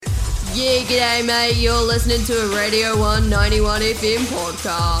Yeah, g'day mate, you're listening to a Radio 191 FM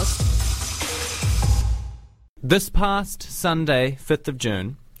podcast. This past Sunday, 5th of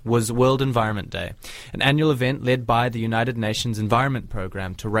June, was World Environment Day, an annual event led by the United Nations Environment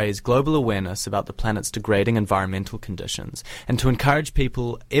Programme to raise global awareness about the planet's degrading environmental conditions and to encourage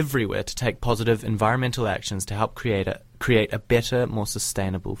people everywhere to take positive environmental actions to help create a better, more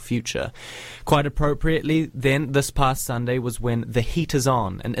sustainable future. Quite appropriately, then, this past Sunday was when The Heat Is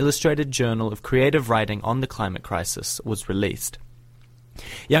On, an illustrated journal of creative writing on the climate crisis, was released.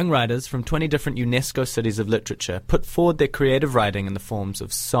 Young writers from 20 different UNESCO cities of literature put forward their creative writing in the forms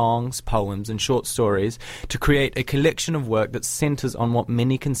of songs, poems and short stories to create a collection of work that centres on what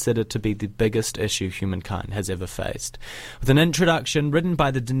many consider to be the biggest issue humankind has ever faced. With an introduction written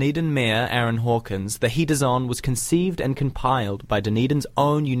by the Dunedin Mayor, Aaron Hawkins, The Heat Is On was conceived and compiled by Dunedin's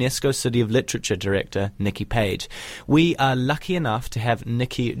own UNESCO City of Literature director, Nicky Page. We are lucky enough to have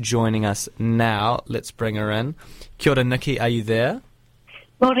Nicky joining us now. Let's bring her in. Kia ora, Nicky, are you there?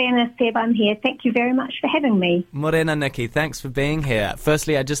 Morena, Seb, I'm here. Thank you very much for having me. Morena, Nicky, thanks for being here.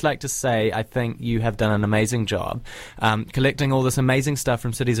 Firstly, I'd just like to say I think you have done an amazing job. Collecting all this amazing stuff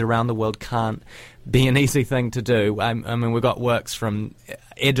from cities around the world can't be an easy thing to do. I mean, we've got works from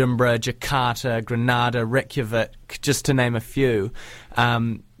Edinburgh, Jakarta, Grenada, Reykjavik, just to name a few.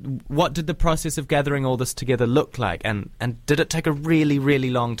 What did the process of gathering all this together look like? And did it take a really, really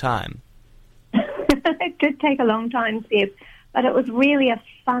long time? It did take a long time, Seb. But it was really a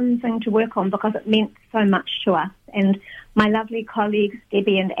fun thing to work on because it meant so much to us. And my lovely colleagues,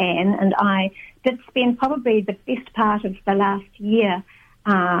 Debbie and Anne, and I did spend probably the best part of the last year,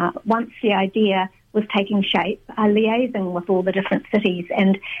 once the idea was taking shape, liaising with all the different cities.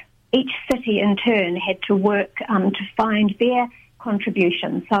 And each city in turn had to work to find their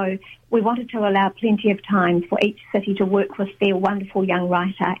contribution. So we wanted to allow plenty of time for each city to work with their wonderful young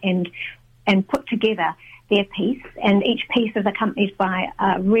writer and put together their piece, and each piece is accompanied by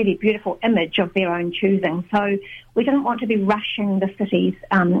a really beautiful image of their own choosing. So we didn't want to be rushing the cities,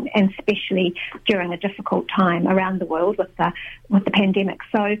 and especially during a difficult time around the world with the pandemic.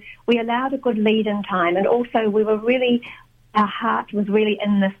 So we allowed a good lead-in time, and also our heart was really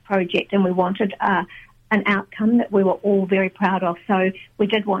in this project, and we wanted an outcome that we were all very proud of. So we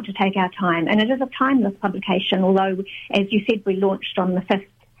did want to take our time, and it is a timeless publication. Although, as you said, we launched on the 5th.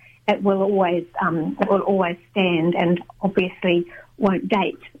 It will always stand and obviously won't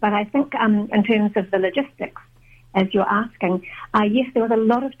date. But I think in terms of the logistics, as you're asking, yes, there was a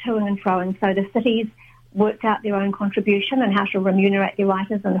lot of toing and froing. So the cities worked out their own contribution and how to remunerate their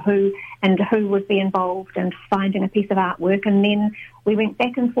writers and who would be involved in finding a piece of artwork. And then we went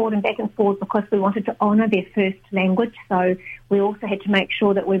back and forth because we wanted to honour their first language. So we also had to make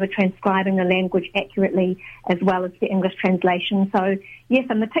sure that we were transcribing the language accurately as well as the English translation. So, yes,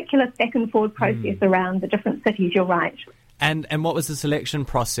 a meticulous back and forth process around the different cities, you're right. And what was the selection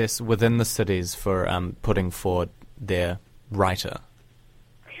process within the cities for putting forward their writer?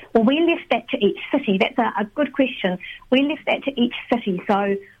 Well, we left that to each city. That's a good question. We left that to each city.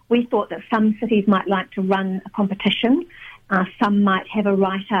 So we thought that some cities might like to run a competition. Some might have a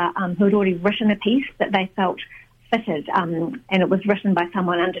writer who had already written a piece that they felt fitted, and it was written by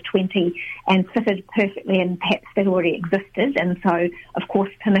someone under 20 and fitted perfectly, and perhaps that already existed. And so, of course,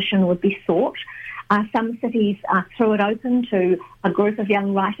 permission would be sought. Some cities threw it open to a group of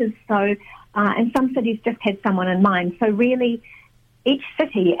young writers. So, and some cities just had someone in mind. So really, each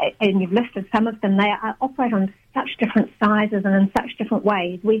city, and you've listed some of them, they operate on such different sizes and in such different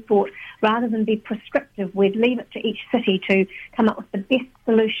ways. We thought rather than be prescriptive, we'd leave it to each city to come up with the best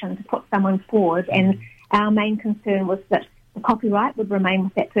solution to put someone forward. And our main concern was that the copyright would remain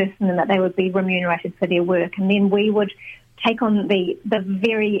with that person and that they would be remunerated for their work. And then we would take on the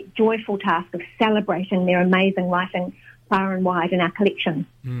very joyful task of celebrating their amazing writing far and wide in our collection.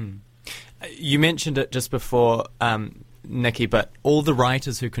 You mentioned it just before, Nicky, but all the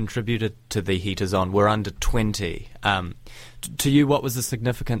writers who contributed to The Heat Is On were under 20. To you, what was the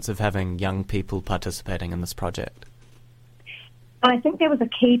significance of having young people participating in this project? I think that was a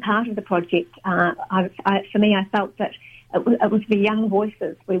key part of the project. For me, I felt that it was the young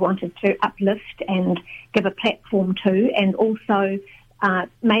voices we wanted to uplift and give a platform to, and also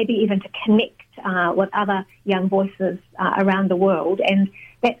maybe even to connect with other young voices around the world. And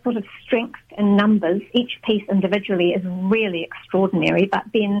that sort of strength in numbers, each piece individually, is really extraordinary, but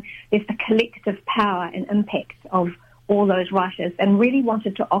then there's the collective power and impact of all those writers, and really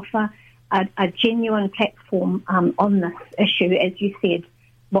wanted to offer a genuine platform on this issue, as you said.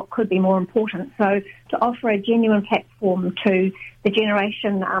 What could be more important? So to offer a genuine platform to the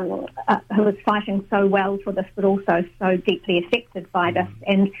generation who is fighting so well for this, but also so deeply affected by this,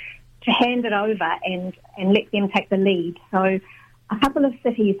 and hand it over and let them take the lead. So a couple of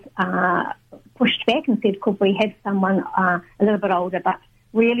cities pushed back and said, could we have someone a little bit older, but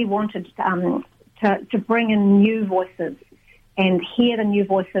really wanted to bring in new voices and hear the new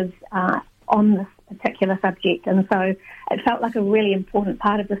voices on this particular subject. And so it felt like a really important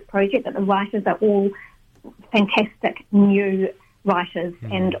part of this project that the writers are all fantastic new writers,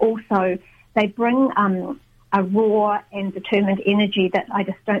 and also they bring a raw and determined energy that I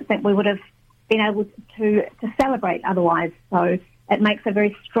just don't think we would have been able to celebrate otherwise. So it makes a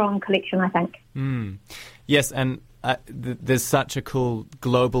very strong collection, I think. Yes, and there's such a cool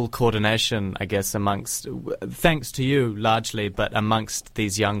global coordination, I guess, amongst, thanks to you largely, but amongst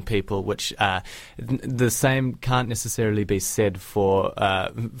these young people, which the same can't necessarily be said for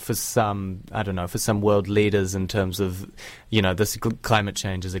some, I don't know, for some world leaders in terms of, this climate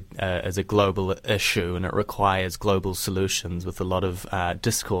change is a global issue, and it requires global solutions with a lot of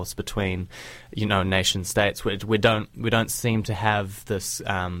discourse between, nation states. We don't seem to have this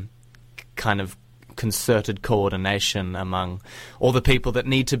kind of concerted coordination among all the people that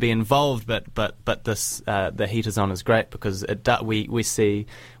need to be involved, but this the heat is on is great because we see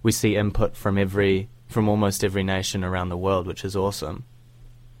input from almost every nation around the world, which is awesome.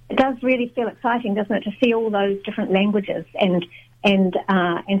 It does really feel exciting, doesn't it, to see all those different languages and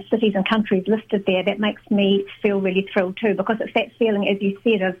cities and countries listed there. That makes me feel really thrilled too, because it's that feeling, as you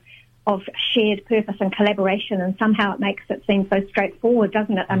said, of shared purpose and collaboration, and somehow it makes it seem so straightforward,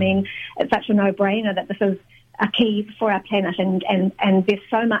 doesn't it? I mean, it's such a no-brainer that this is a key for our planet, and there's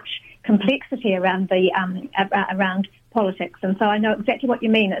so much complexity around around politics, and so I know exactly what you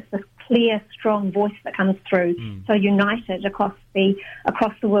mean. It's this clear, strong voice that comes through, so united across the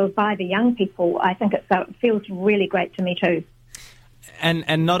world by the young people. I think it feels really great to me too.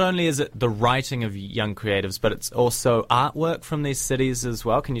 And not only is it the writing of young creatives, but it's also artwork from these cities as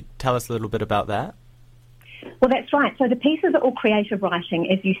well. Can you tell us a little bit about that? Well, that's right. So the pieces are all creative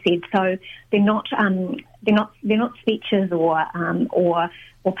writing, as you said. So they're not speeches or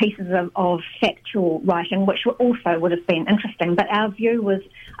pieces of factual writing, which also would have been interesting. But our view was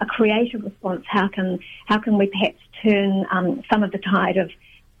a creative response. How can we perhaps turn some of the tide of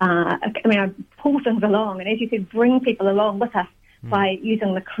pull things along, and as you said, bring people along with us by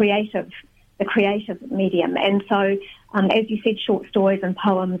using the creative medium. And so, as you said, short stories and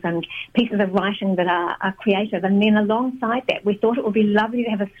poems and pieces of writing that are creative. And then alongside that, we thought it would be lovely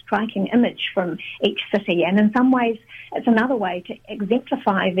to have a striking image from each city. And in some ways, it's another way to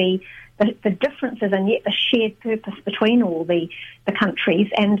exemplify the differences and yet the shared purpose between all the countries.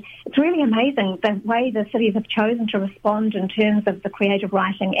 And it's really amazing the way the cities have chosen to respond in terms of the creative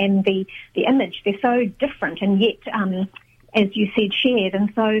writing and the image. They're so different and yet, as you said, shared.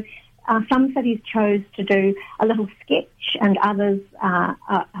 And so some cities chose to do a little sketch and others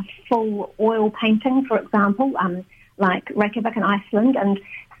a full oil painting, for example, like Reykjavik in Iceland, and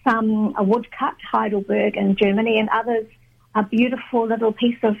some a woodcut, Heidelberg in Germany, and others a beautiful little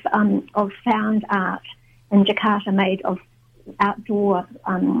piece of found art in Jakarta made of outdoor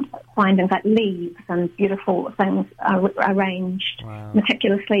findings like leaves and beautiful things arranged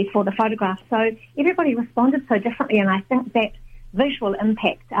meticulously for the photograph. So everybody responded so differently, and I think that visual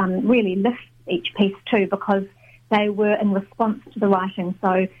impact really lifts each piece too, because they were in response to the writing.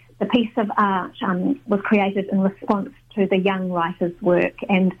 So the piece of art was created in response to the young writer's work,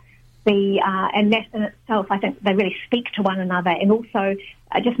 and and that in itself, I think they really speak to one another, and also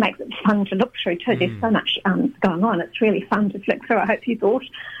it just makes it fun to look through too. There's so much going on. It's really fun to flick through. I hope you thought.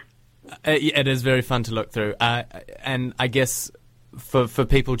 It is very fun to look through, and I guess for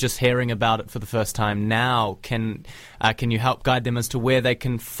people just hearing about it for the first time now, can you help guide them as to where they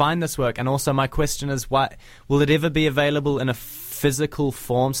can find this work? And also, my question is, will it ever be available in a physical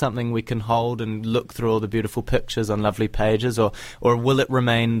form, something we can hold and look through all the beautiful pictures on lovely pages, or will it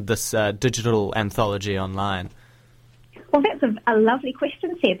remain this digital anthology online? Well, that's a lovely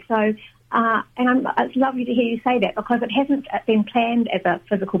question, Seb. So, it's lovely to hear you say that, because it hasn't been planned as a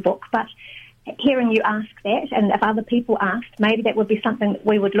physical book, but hearing you ask that, and if other people asked, maybe that would be something that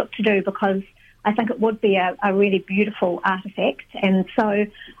we would look to do, because I think it would be a really beautiful artefact. And so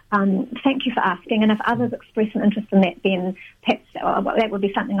thank you for asking. And if others express an interest in that, then perhaps that would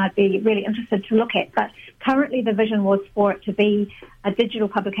be something I'd be really interested to look at. But currently the vision was for it to be a digital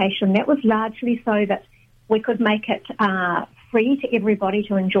publication. That was largely so that we could make it free to everybody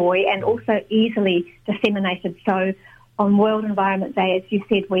to enjoy and also easily disseminated. So on World Environment Day, as you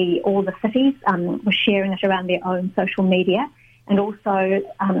said, all the cities were sharing it around their own social media, and also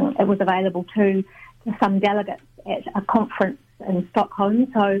it was available to some delegates at a conference in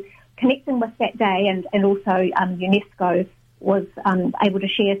Stockholm. So connecting with that day and also UNESCO was able to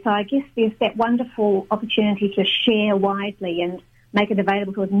share. So I guess there's that wonderful opportunity to share widely and make it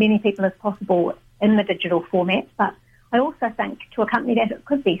available to as many people as possible in the digital format. But I also think to accompany that, it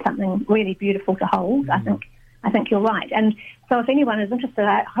could be something really beautiful to hold. I think you're right. And so if anyone is interested,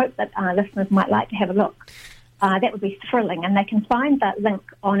 I hope that listeners might like to have a look. That would be thrilling. And they can find that link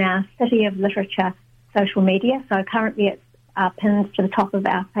on our City of Literature social media. So currently it's pinned to the top of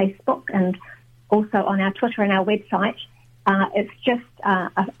our Facebook and also on our Twitter and our website. It's just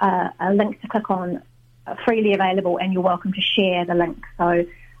a link to click on, freely available, and you're welcome to share the link. So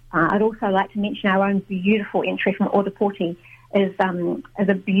I'd also like to mention our own beautiful entry from Ōtepoti is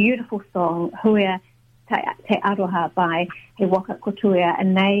a beautiful song, Huia Te Aroha by He Waka Kotuia,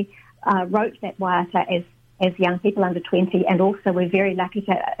 and they wrote that waiata as young people under 20, and also we're very lucky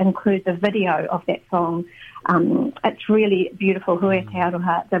to include the video of that song. It's really beautiful, Huia Te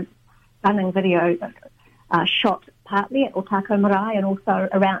Aroha, the stunning video shot partly at Otako Marae and also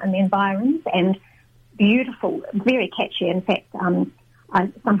around in the environs, and beautiful, very catchy. In fact, I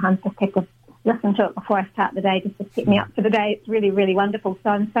sometimes just have to listen to it before I start the day just to set me up for the day. It's really, really wonderful. So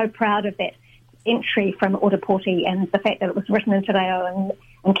I'm so proud of that entry from Ōtepoti and the fact that it was written in Te Reo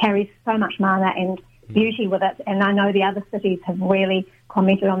and carries so much mana and beauty with it. And I know the other cities have really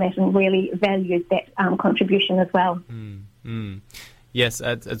commented on that and really valued that contribution as well. Yes,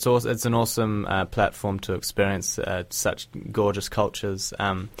 it's an awesome platform to experience such gorgeous cultures.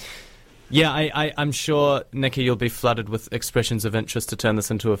 I'm sure, Nicky, you'll be flooded with expressions of interest to turn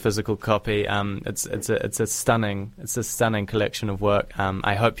this into a physical copy. It's a stunning collection of work.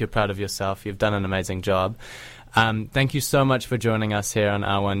 I hope you're proud of yourself. You've done an amazing job. Thank you so much for joining us here on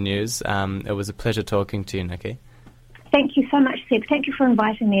R1 News. It was a pleasure talking to you, Nicky. Thank you so much, Seb. Thank you for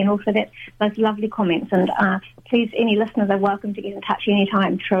inviting me and also those lovely comments. And please, any listeners are welcome to get in touch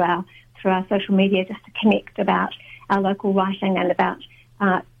anytime through our social media just to connect about our local writing and about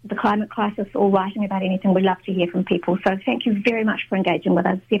the climate crisis or writing about anything. We love to hear from people. So thank you very much for engaging with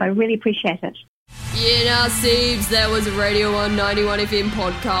us, Seb. I really appreciate it. Yeah, now, Sebs, that was a Radio 191 FM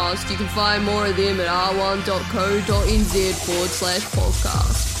podcast. You can find more of them at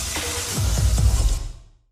r1.co.nz/podcast.